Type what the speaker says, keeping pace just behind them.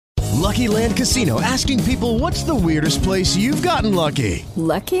Lucky Land Casino, asking people, what's the weirdest place you've gotten lucky?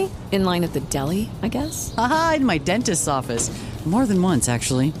 Lucky? In line at the deli, I guess? Aha, in my dentist's office. More than once,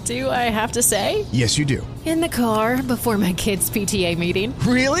 actually. Do I have to say? Yes, you do. In the car before my kids' PTA meeting.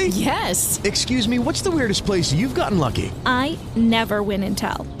 Really? Yes. Excuse me, what's the weirdest place you've gotten lucky? I never win and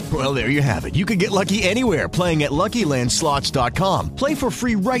tell. Well, there you have it. You can get lucky anywhere, playing at LuckyLandSlots.com. Play for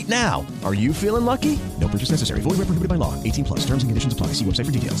free right now. Are you feeling lucky? No purchase necessary. Void where prohibited by law. 18 plus. Terms and conditions apply. See website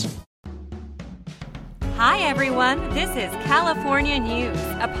for details. Hi, everyone. This is California News,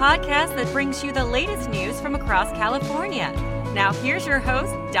 a podcast that brings you the latest news from across California. Now, here's your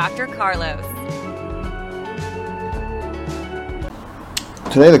host, Dr. Carlos.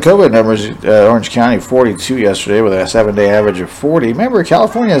 Today, the COVID numbers, Orange County 42 yesterday with a 7-day average of 40. Remember,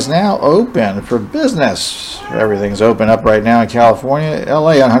 California is now open for business. Everything's open up right now in California.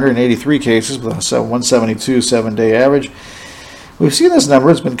 LA 183 cases with a 172 7-day average. We've seen this number.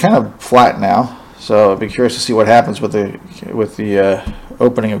 It's been kind of flat now. So I'd be curious to see what happens with the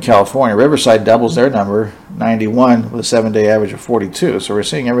opening of California. Riverside doubles their number, 91, with a 7-day average of 42. So we're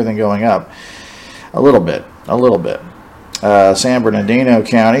seeing everything going up a little bit. San Bernardino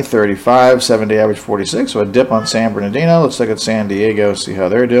County, 35, 7-day average 46. So a dip on San Bernardino. Let's look at San Diego, see how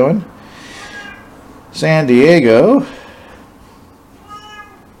they're doing. San Diego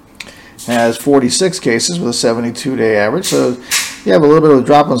has 46 cases with a 72-day average. So you have a little bit of a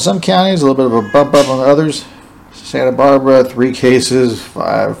drop on some counties, a little bit of a bump up on others. Santa Barbara, 3 cases,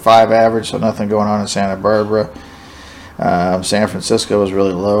 5 average, so nothing going on in Santa Barbara. San Francisco was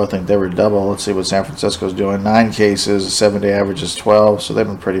really low. I think they were double. Let's see what San Francisco's doing. 9 cases, 7-day average is 12, so they've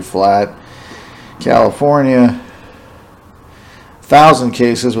been pretty flat. California, 1,000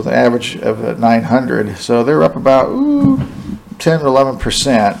 cases with an average of 900, so they're up about 10 or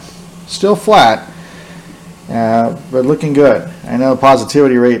 11%. Still flat. But looking good. I know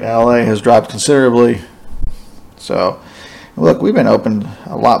positivity rate in LA has dropped considerably. So, look, we've been open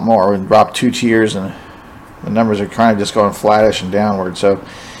a lot more. We've dropped 2 tiers, and the numbers are kind of just going flattish and downward. So,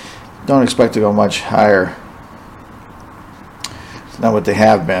 don't expect to go much higher than what they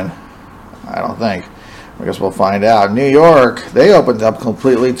have been. I don't think. I guess we'll find out. New York, they opened up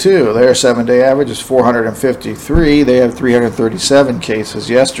completely too. Their 7-day average is 453. They have 337 cases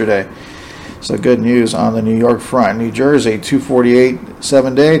yesterday. So good news on the New York front. New Jersey, 248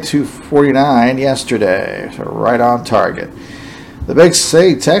 7-day, 249 yesterday. So right on target. The big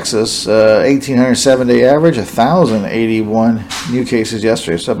state, Texas, 1,800 7-day average, 1,081 new cases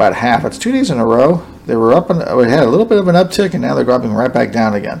yesterday. So about half. It's 2 days in a row. They were up, we had a little bit of an uptick, and now they're dropping right back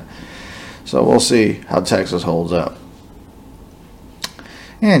down again. So we'll see how Texas holds up.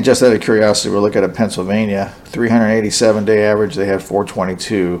 And just out of curiosity, we'll look at Pennsylvania. 387-day average. They had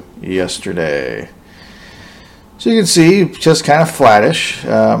 422 yesterday. So you can see just kind of flattish.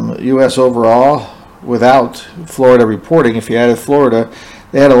 U.S. overall, without Florida reporting. If you added Florida,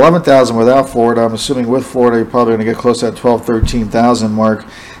 they had 11,000 without Florida. I'm assuming with Florida, you're probably going to get close to that 12,000, 13,000 mark.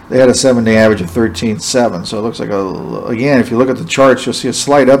 They had a 7-day average of 13.7. So it looks like, again, if you look at the charts, you'll see a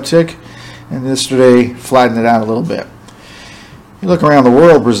slight uptick. And yesterday flattened it out a little bit. You look around the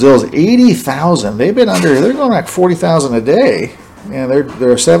world, Brazil's 80,000. They've been they're going back 40,000 a day. And their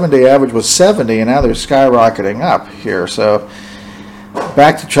 7-day average was 70, and now they're skyrocketing up here. So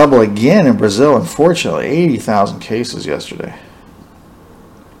back to trouble again in Brazil, unfortunately. 80,000 cases yesterday.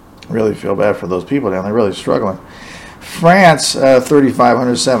 Really feel bad for those people down there, really struggling. France,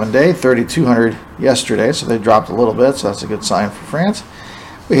 3,500 7-day, 3,200 yesterday, so they dropped a little bit, so that's a good sign for France.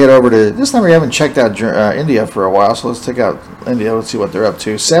 We head over to, this time we haven't checked out India for a while, so let's take out India. Let's see what they're up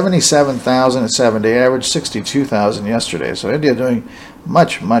to. 77,000 at 7-day average, 62,000 yesterday. So India doing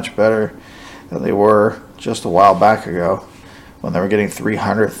much, much better than they were just a while back ago when they were getting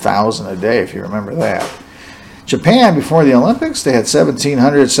 300,000 a day, if you remember that. Japan, before the Olympics, they had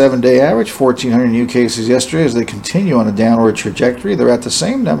 1,700 7-day average, 1,400 new cases yesterday as they continue on a downward trajectory. They're at the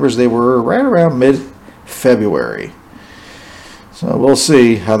same numbers they were right around mid-February. So we'll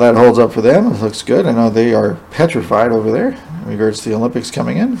see how that holds up for them. It looks good. I know they are petrified over there in regards to the Olympics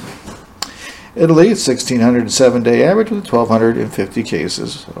coming in. Italy, 1,600 7-day average with 1,250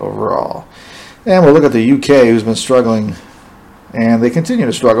 cases overall. And we'll look at the UK, who's been struggling, and they continue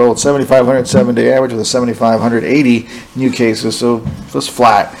to struggle with 7,500 7-day average with a 7,580 new cases. So just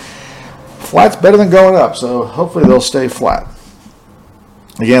flat. Flat's better than going up, so hopefully they'll stay flat.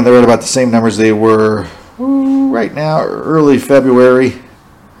 Again, they're at about the same numbers they were right now, early February,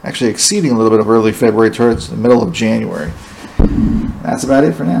 actually exceeding a little bit of early February towards the middle of January. That's about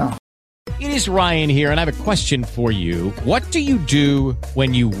it for now. It is Ryan here, and I have a question for you. What do you do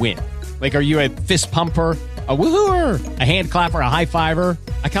when you win? Like, are you a fist pumper? A woohooer, a hand clapper, a high fiver.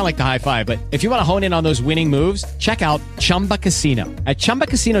 I kind of like the high five, but if you want to hone in on those winning moves, check out Chumba Casino. At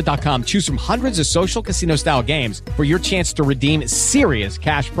ChumbaCasino.com, choose from hundreds of social casino style games for your chance to redeem serious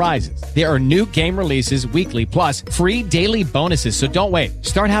cash prizes. There are new game releases weekly, plus free daily bonuses. So don't wait.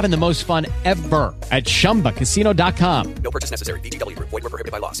 Start having the most fun ever at ChumbaCasino.com. No purchase necessary. VGW Group. Void where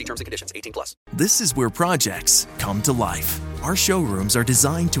prohibited by law. See terms and conditions. 18+. This is where projects come to life. Our showrooms are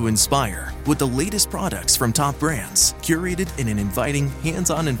designed to inspire with the latest products from top brands, curated in an inviting,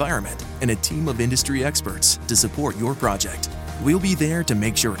 hands-on environment, and a team of industry experts to support your project. We'll be there to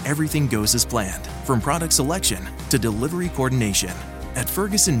make sure everything goes as planned, from product selection to delivery coordination. At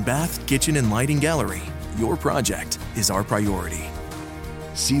Ferguson Bath, Kitchen, and Lighting Gallery, your project is our priority.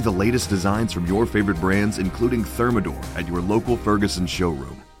 See the latest designs from your favorite brands, including Thermador, at your local Ferguson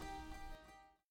showroom.